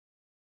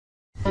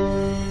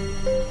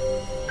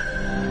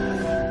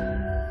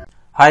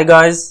Hi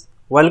guys,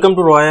 welcome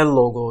to Royal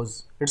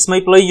Logos. It's my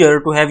pleasure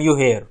to have you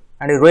here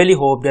and I really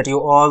hope that you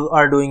all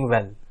are doing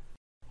well.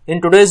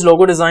 In today's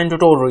logo design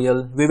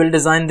tutorial, we will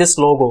design this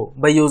logo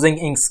by using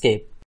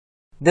Inkscape.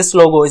 This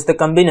logo is the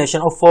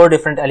combination of 4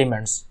 different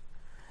elements.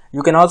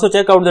 You can also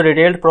check out the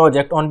detailed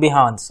project on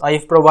Behance. I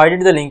have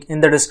provided the link in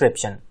the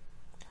description.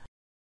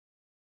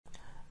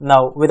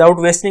 Now, without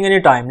wasting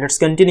any time, let's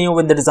continue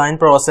with the design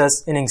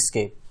process in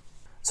Inkscape.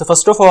 So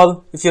first of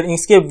all, if your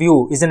Inkscape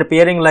view isn't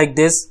appearing like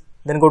this,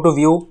 then go to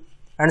View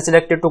and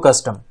select it to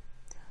Custom.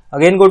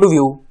 Again go to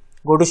View,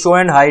 go to Show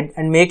and Hide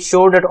and make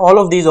sure that all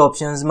of these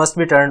options must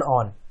be turned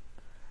on.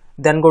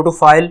 Then go to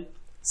File,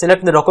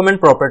 select the Document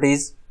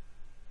Properties,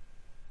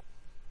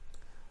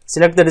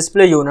 select the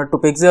Display Unit to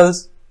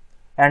Pixels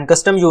and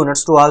Custom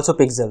Units to also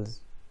Pixels.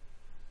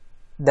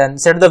 Then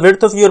set the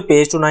width of your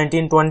page to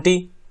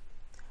 1920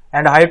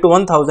 and height to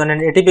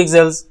 1080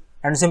 pixels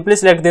and simply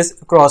select this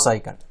cross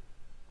icon.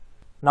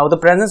 Now the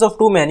presence of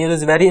 2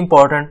 menus is very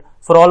important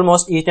for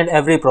almost each and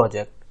every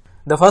project.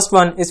 The first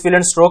one is Fill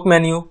and Stroke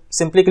menu,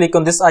 simply click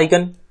on this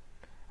icon,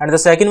 and the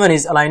second one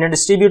is Align and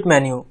Distribute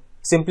menu,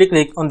 simply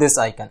click on this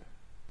icon.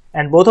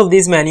 And both of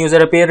these menus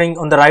are appearing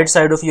on the right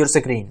side of your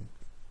screen.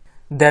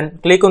 Then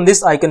click on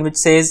this icon which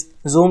says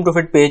Zoom to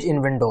fit page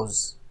in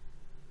Windows.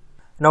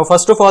 Now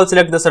first of all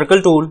select the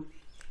circle tool,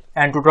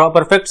 and to draw a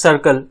perfect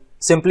circle,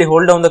 simply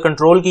hold down the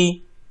Control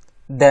key,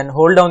 then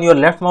hold down your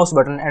left mouse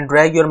button and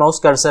drag your mouse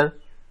cursor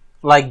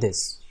like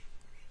this.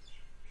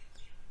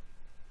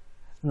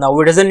 Now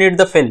it doesn't need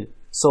the fill,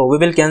 so we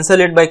will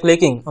cancel it by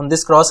clicking on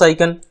this cross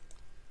icon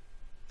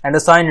and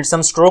assign it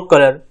some stroke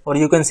color, or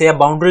you can say a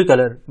boundary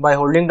color, by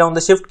holding down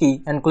the shift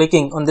key and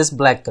clicking on this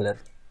black color.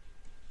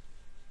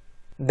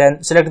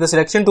 Then select the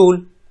selection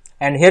tool,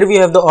 and here we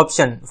have the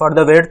option for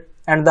the width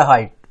and the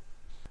height.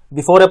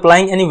 Before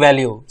applying any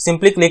value,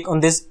 simply click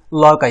on this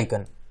lock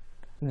icon.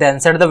 Then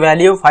set the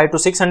value of height to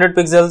 600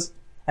 pixels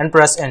and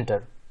press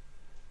enter.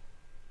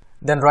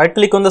 Then right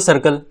click on the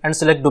circle and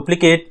select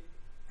duplicate,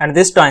 and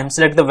this time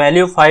select the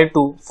value of height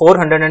to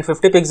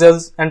 450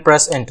 pixels and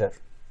press enter.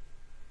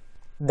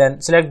 Then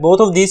select both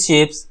of these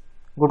shapes,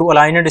 go to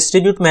Align and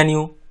Distribute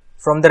menu,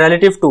 from the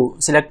relative to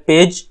select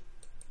page,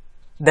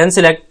 then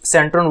select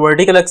center on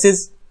vertical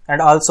axis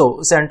and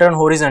also center on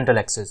horizontal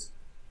axis.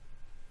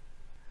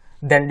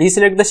 Then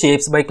deselect the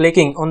shapes by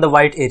clicking on the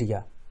white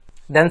area.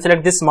 Then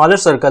select this smaller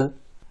circle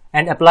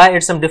and apply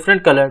it some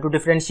different color to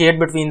differentiate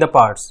between the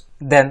parts.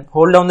 Then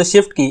hold down the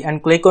shift key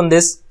and click on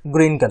this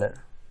green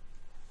color.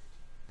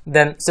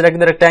 Then select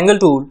the rectangle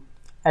tool,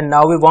 and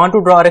now we want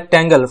to draw a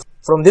rectangle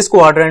from this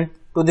quadrant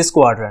to this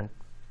quadrant.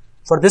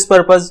 For this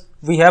purpose,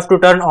 we have to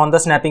turn on the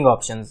snapping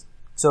options.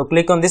 So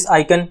click on this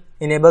icon,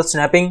 enable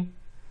snapping,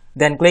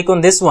 then click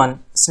on this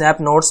one, snap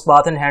nodes,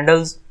 path and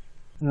handles.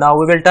 Now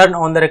we will turn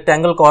on the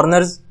rectangle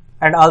corners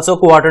and also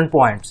quadrant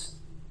points.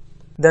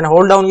 Then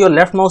hold down your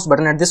left mouse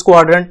button at this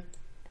quadrant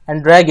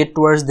and drag it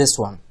towards this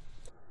one.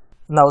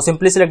 Now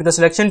simply select the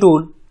selection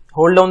tool,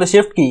 hold down the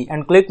shift key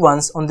and click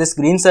once on this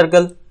green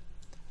circle,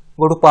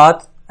 go to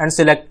path and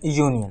select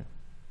union.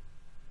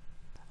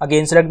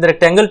 Again select the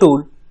rectangle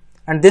tool,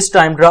 and this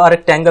time draw a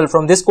rectangle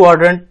from this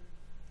quadrant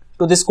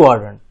to this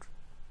quadrant.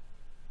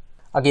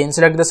 Again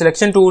select the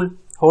selection tool,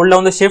 hold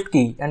down the shift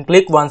key and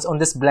click once on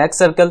this black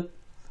circle,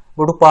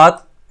 go to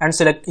path and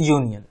select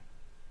union.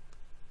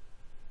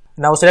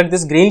 Now select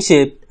this green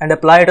shape and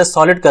apply it a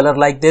solid color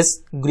like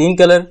this green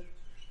color.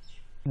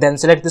 Then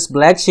select this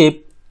black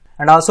shape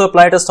and also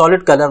apply it a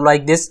solid color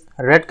like this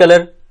red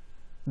color.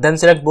 Then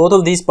select both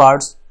of these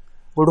parts,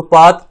 go to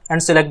path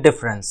and select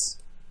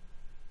difference.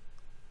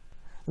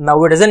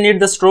 Now it doesn't need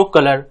the stroke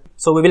color,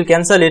 so we will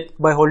cancel it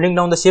by holding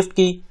down the shift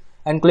key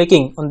and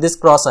clicking on this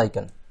cross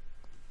icon.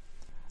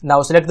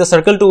 Now select the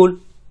circle tool,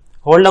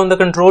 hold down the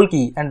Control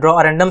key and draw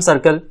a random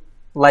circle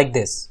like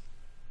this.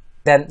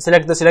 Then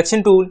select the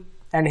selection tool,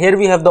 and here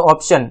we have the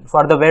option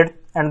for the width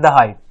and the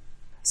height.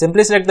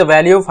 Simply select the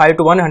value of height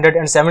to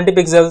 170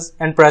 pixels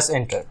and press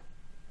enter.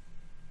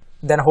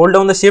 Then hold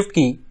down the shift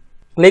key,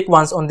 click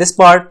once on this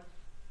part,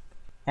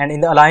 and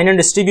in the Align and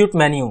Distribute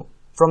menu,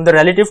 from the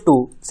relative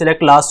to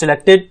select last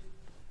selected,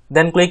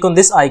 then click on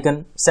this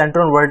icon,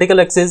 center on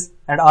vertical axis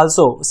and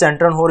also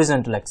center on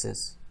horizontal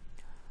axis.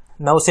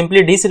 Now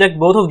simply deselect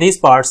both of these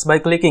parts by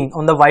clicking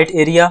on the white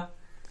area,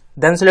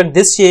 then select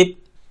this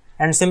shape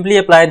and simply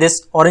apply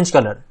this orange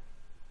color.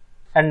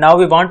 And now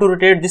we want to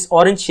rotate this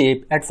orange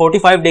shape at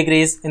 45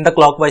 degrees in the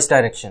clockwise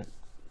direction.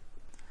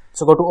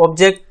 So go to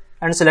Object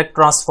and select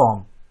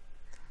Transform.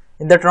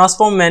 In the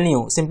Transform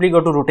menu, simply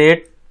go to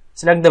Rotate,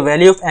 select the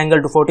value of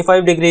angle to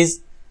 45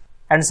 degrees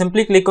and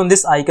simply click on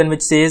this icon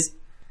which says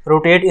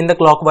Rotate in the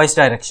clockwise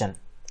direction.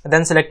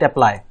 Then select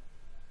Apply.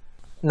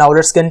 Now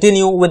let's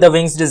continue with the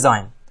wings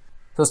design.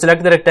 So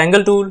select the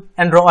rectangle tool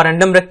and draw a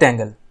random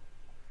rectangle.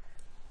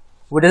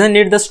 We doesn't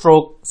need the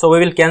stroke, so we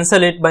will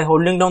cancel it by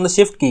holding down the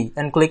shift key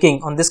and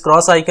clicking on this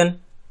cross icon.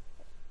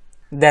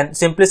 Then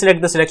simply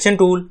select the selection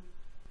tool,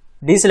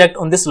 deselect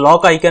on this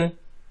lock icon,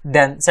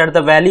 then set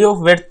the value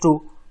of width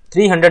to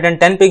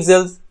 310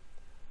 pixels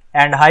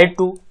and height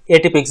to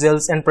 80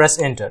 pixels and press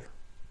enter.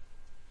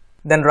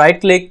 Then right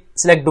click,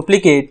 select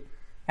duplicate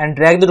and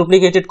drag the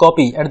duplicated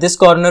copy at this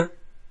corner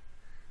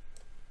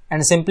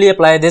and simply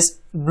apply this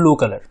blue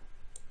color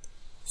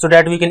so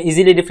that we can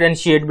easily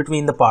differentiate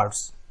between the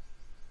parts.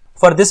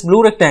 For this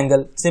blue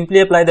rectangle, simply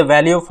apply the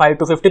value of 5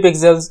 to 50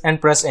 pixels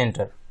and press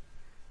enter.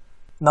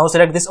 Now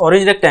select this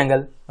orange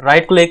rectangle,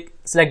 right click,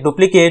 select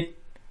duplicate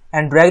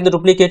and drag the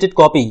duplicated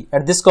copy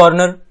at this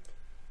corner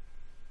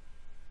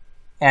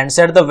and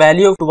set the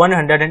value to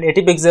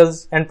 180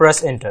 pixels and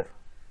press enter.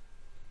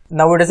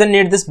 Now it doesn't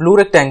need this blue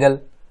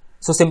rectangle,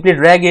 so simply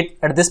drag it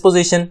at this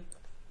position,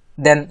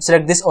 then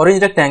select this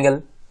orange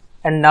rectangle,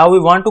 and now we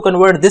want to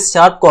convert this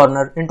sharp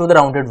corner into the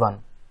rounded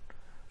one.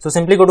 So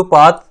simply go to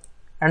path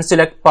and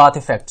select path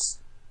effects.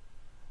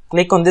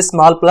 Click on this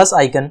small plus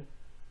icon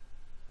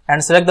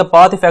and select the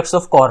path effects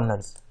of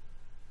corners.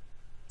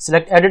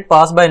 Select edit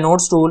pass by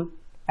nodes tool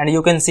and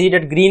you can see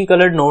that green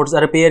colored nodes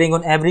are appearing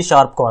on every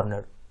sharp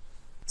corner.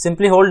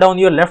 Simply hold down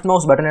your left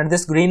mouse button at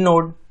this green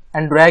node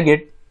and drag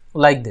it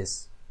like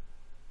this.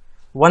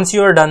 Once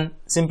you are done,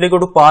 simply go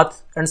to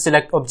path and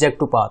select object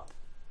to path.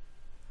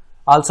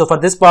 Also for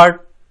this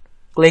part,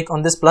 click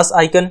on this plus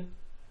icon,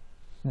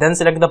 then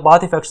select the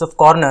path effects of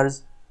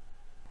corners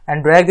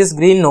and drag this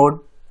green node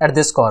at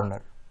this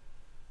corner.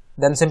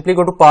 Then simply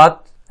go to path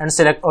and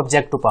select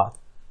object to path.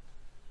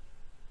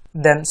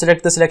 Then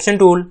select the selection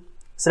tool,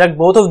 select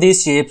both of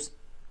these shapes,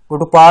 go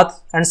to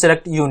path and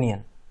select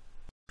union.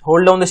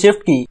 Hold down the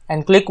shift key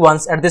and click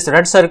once at this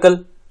red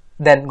circle,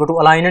 then go to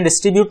align and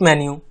distribute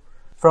menu.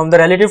 From the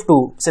relative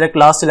to select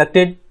last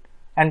selected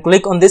and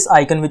click on this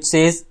icon which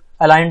says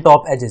align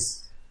top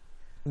edges.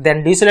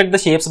 Then deselect the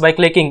shapes by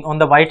clicking on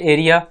the white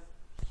area.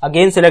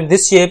 Again select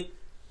this shape,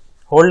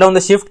 hold down the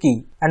shift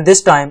key and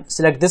this time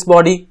select this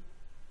body.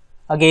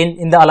 Again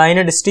in the align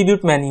and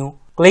distribute menu,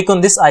 click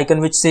on this icon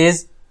which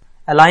says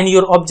align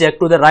your object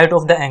to the right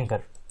of the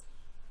anchor.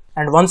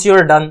 And once you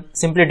are done,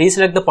 simply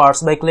deselect the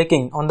parts by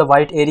clicking on the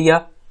white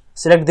area.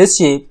 Select this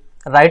shape,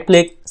 right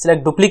click,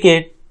 select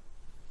duplicate.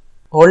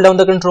 Hold down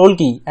the control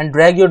key and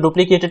drag your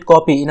duplicated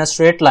copy in a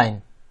straight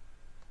line.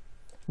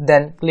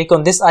 Then click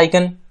on this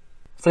icon,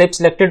 flip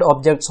selected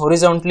objects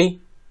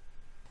horizontally.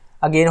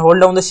 Again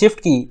hold down the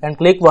shift key and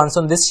click once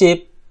on this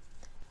shape.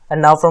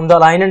 And now from the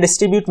align and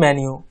distribute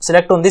menu,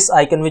 select on this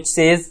icon which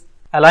says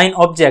align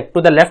object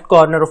to the left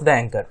corner of the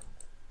anchor.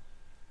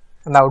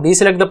 Now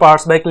deselect the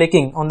parts by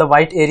clicking on the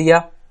white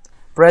area.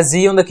 Press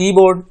Z on the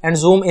keyboard and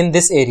zoom in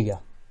this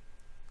area.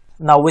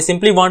 Now we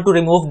simply want to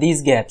remove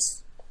these gaps.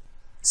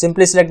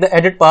 Simply select the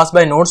edit pass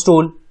by nodes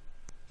tool,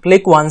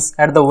 click once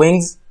at the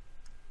wings,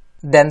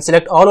 then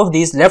select all of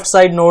these left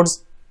side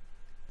nodes,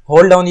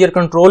 hold down your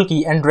control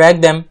key and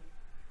drag them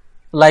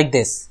like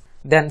this.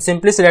 Then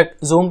simply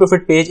select zoom to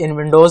fit page in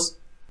Windows.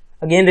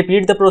 Again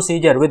repeat the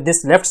procedure with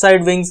this left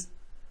side wings.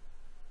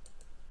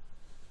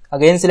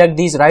 Again select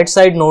these right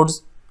side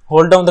nodes,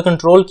 hold down the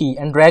control key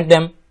and drag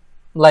them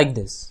like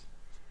this.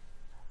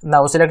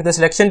 Now select the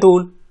selection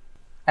tool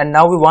and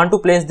now we want to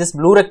place this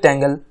blue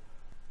rectangle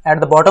at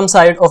the bottom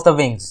side of the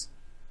wings.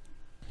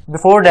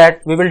 Before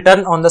that, we will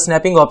turn on the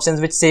snapping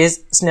options which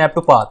says snap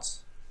to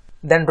paths.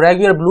 Then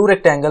drag your blue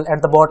rectangle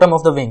at the bottom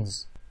of the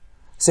wings.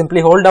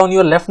 Simply hold down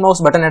your left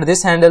mouse button at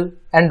this handle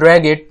and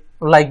drag it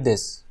like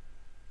this.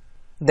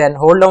 Then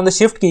hold down the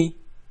shift key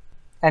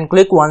and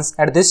click once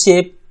at this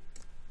shape,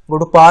 go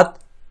to path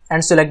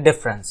and select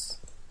difference.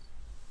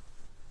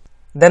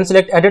 Then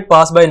select edit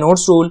pass by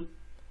nodes tool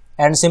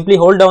and simply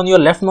hold down your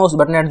left mouse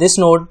button at this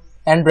node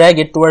and drag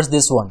it towards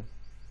this one.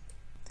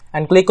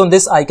 And click on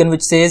this icon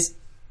which says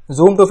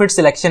zoom to fit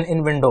selection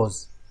in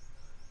Windows.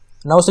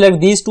 Now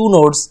select these two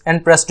nodes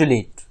and press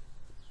delete.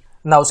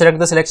 Now select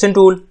the selection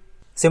tool,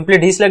 simply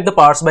deselect the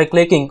parts by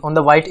clicking on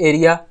the white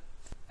area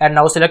and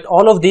now select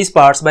all of these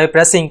parts by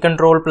pressing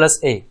Ctrl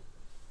plus A.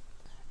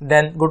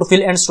 Then go to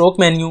fill and stroke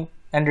menu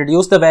and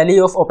reduce the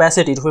value of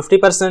opacity to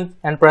 50%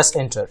 and press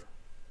enter.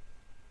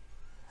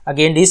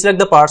 Again deselect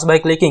the parts by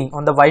clicking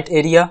on the white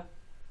area.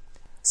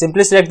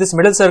 Simply select this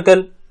middle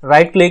circle,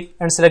 right click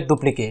and select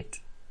duplicate.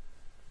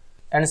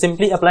 And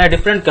simply apply a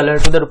different color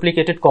to the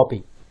duplicated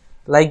copy,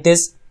 like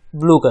this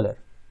blue color.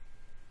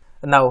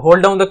 Now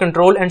hold down the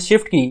Ctrl and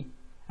Shift key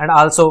and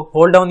also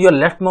hold down your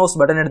left mouse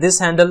button at this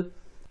handle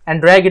and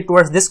drag it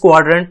towards this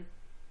quadrant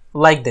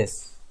like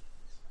this.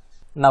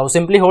 Now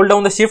simply hold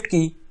down the Shift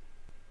key,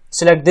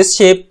 select this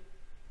shape,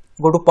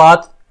 go to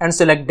path and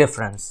select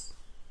difference.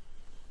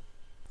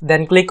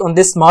 Then click on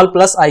this small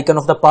plus icon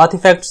of the path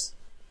effects,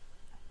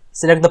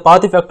 select the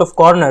path effect of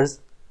corners.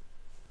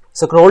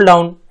 Scroll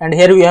down and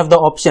here we have the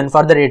option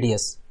for the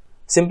radius.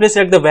 Simply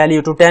select the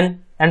value to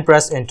 10 and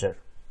press enter.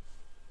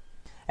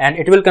 And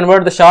it will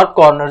convert the sharp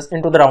corners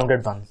into the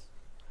rounded ones.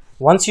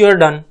 Once you are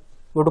done,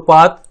 go to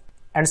path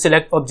and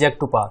select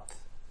object to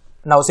path.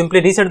 Now simply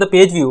reset the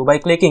page view by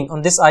clicking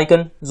on this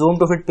icon, zoom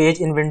to fit page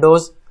in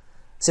Windows.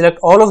 Select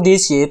all of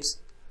these shapes,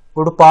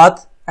 go to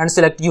path and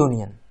select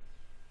union.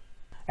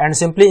 And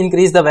simply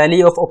increase the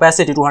value of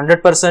opacity to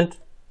 100%.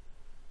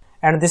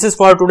 And this is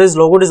for today's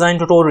logo design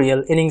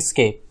tutorial in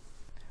Inkscape.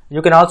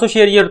 You can also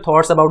share your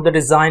thoughts about the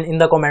design in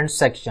the comments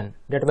section,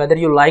 that whether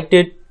you liked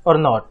it or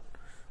not,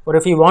 or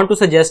if you want to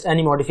suggest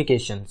any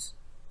modifications.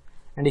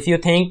 And if you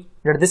think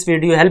that this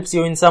video helps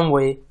you in some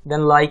way,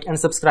 then like and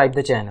subscribe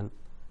the channel.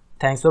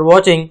 Thanks for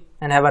watching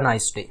and have a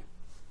nice day.